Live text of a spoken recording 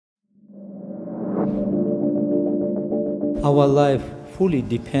Our life fully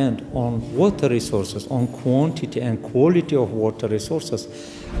depends on water resources, on quantity and quality of water resources.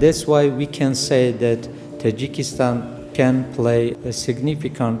 That's why we can say that Tajikistan can play a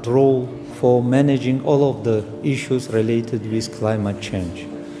significant role for managing all of the issues related with climate change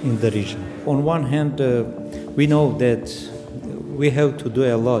in the region. On one hand, we know that we have to do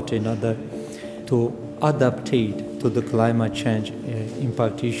a lot in order to adapt to the climate change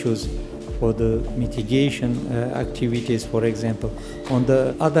impact issues for the mitigation activities, for example. On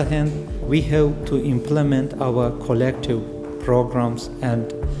the other hand, we have to implement our collective programs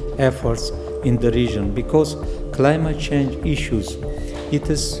and efforts in the region, because climate change issues, it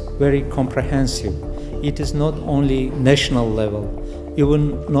is very comprehensive. It is not only national level,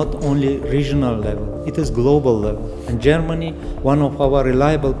 even not only regional level, it is global level. And Germany, one of our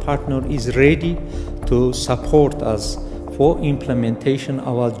reliable partners, is ready to support us for implementation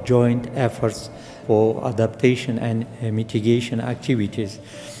of our joint efforts for adaptation and mitigation activities.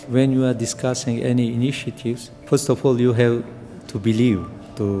 When you are discussing any initiatives, first of all, you have to believe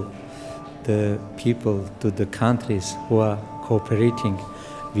to the people, to the countries who are cooperating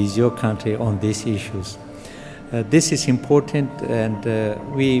with your country on these issues. This is important, and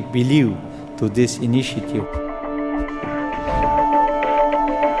we believe to this initiative.